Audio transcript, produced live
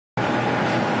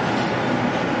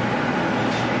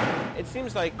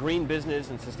seems like green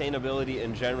business and sustainability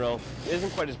in general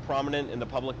isn't quite as prominent in the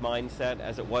public mindset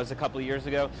as it was a couple of years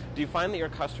ago. Do you find that your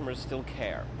customers still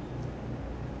care?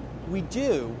 We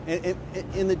do.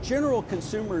 In the general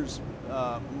consumer's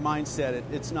mindset,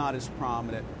 it's not as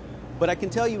prominent. But I can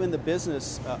tell you in the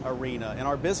business arena and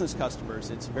our business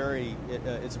customers, it's very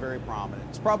prominent.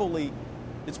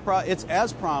 It's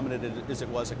as prominent as it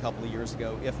was a couple of years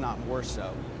ago, if not more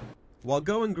so. While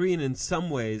going green in some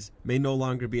ways may no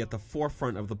longer be at the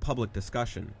forefront of the public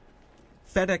discussion,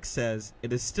 FedEx says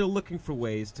it is still looking for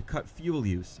ways to cut fuel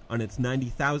use on its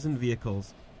 90,000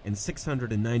 vehicles and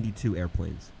 692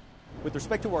 airplanes. With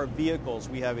respect to our vehicles,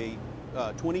 we have a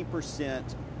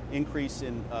 20% increase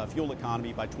in fuel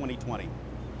economy by 2020.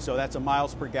 So that's a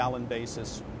miles per gallon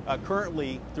basis.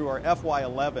 Currently, through our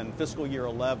FY11, fiscal year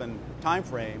 11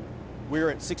 timeframe, we're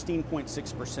at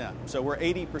 16.6%. So we're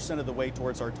 80% of the way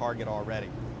towards our target already.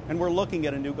 And we're looking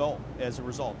at a new goal as a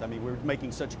result. I mean, we're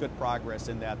making such good progress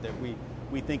in that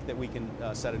we think that we can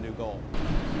set a new goal.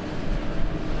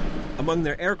 Among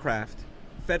their aircraft,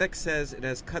 FedEx says it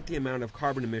has cut the amount of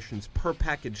carbon emissions per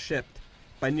package shipped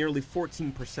by nearly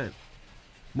 14%,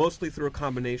 mostly through a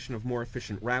combination of more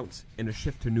efficient routes and a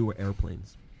shift to newer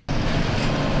airplanes.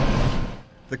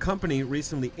 The company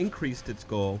recently increased its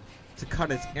goal to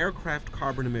cut its aircraft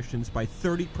carbon emissions by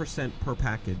 30% per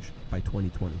package by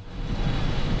 2020.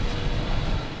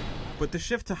 But the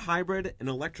shift to hybrid and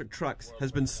electric trucks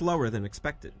has been slower than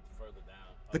expected.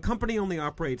 The company only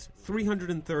operates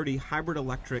 330 hybrid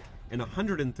electric and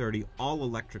 130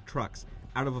 all-electric trucks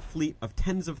out of a fleet of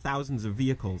tens of thousands of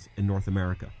vehicles in North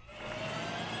America.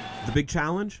 The big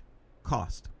challenge?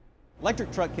 Cost.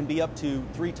 Electric truck can be up to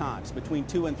between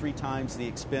 2 and 3 times the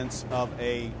expense of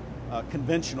a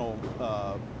conventional,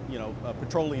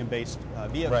 petroleum-based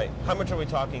vehicle. Right. How much are we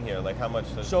talking here? Like how much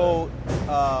does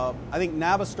I think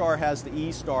Navistar has the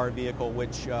E-Star vehicle,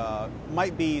 which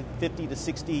might be $50,000 to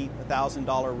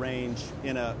 $60,000 range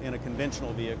in a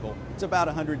conventional vehicle. It's about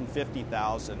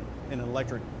 $150,000 in an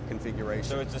electric configuration.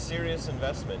 So it's a serious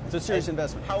investment. It's a serious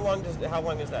investment. How long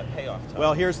is that payoff time?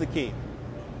 Well, here's the key.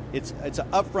 It's an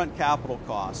upfront capital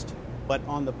cost, but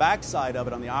on the back side of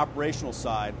it, on the operational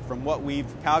side, from what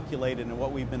we've calculated and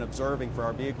what we've been observing for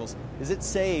our vehicles, is it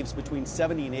saves between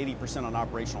 70 and 80% on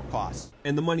operational costs.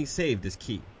 And the money saved is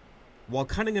key. While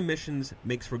cutting emissions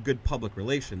makes for good public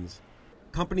relations,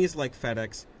 companies like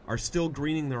FedEx are still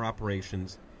greening their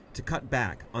operations to cut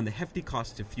back on the hefty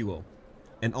cost of fuel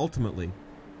and ultimately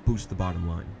boost the bottom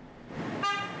line.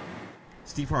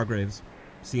 Steve Hargraves,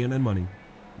 CNN Money,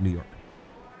 New York.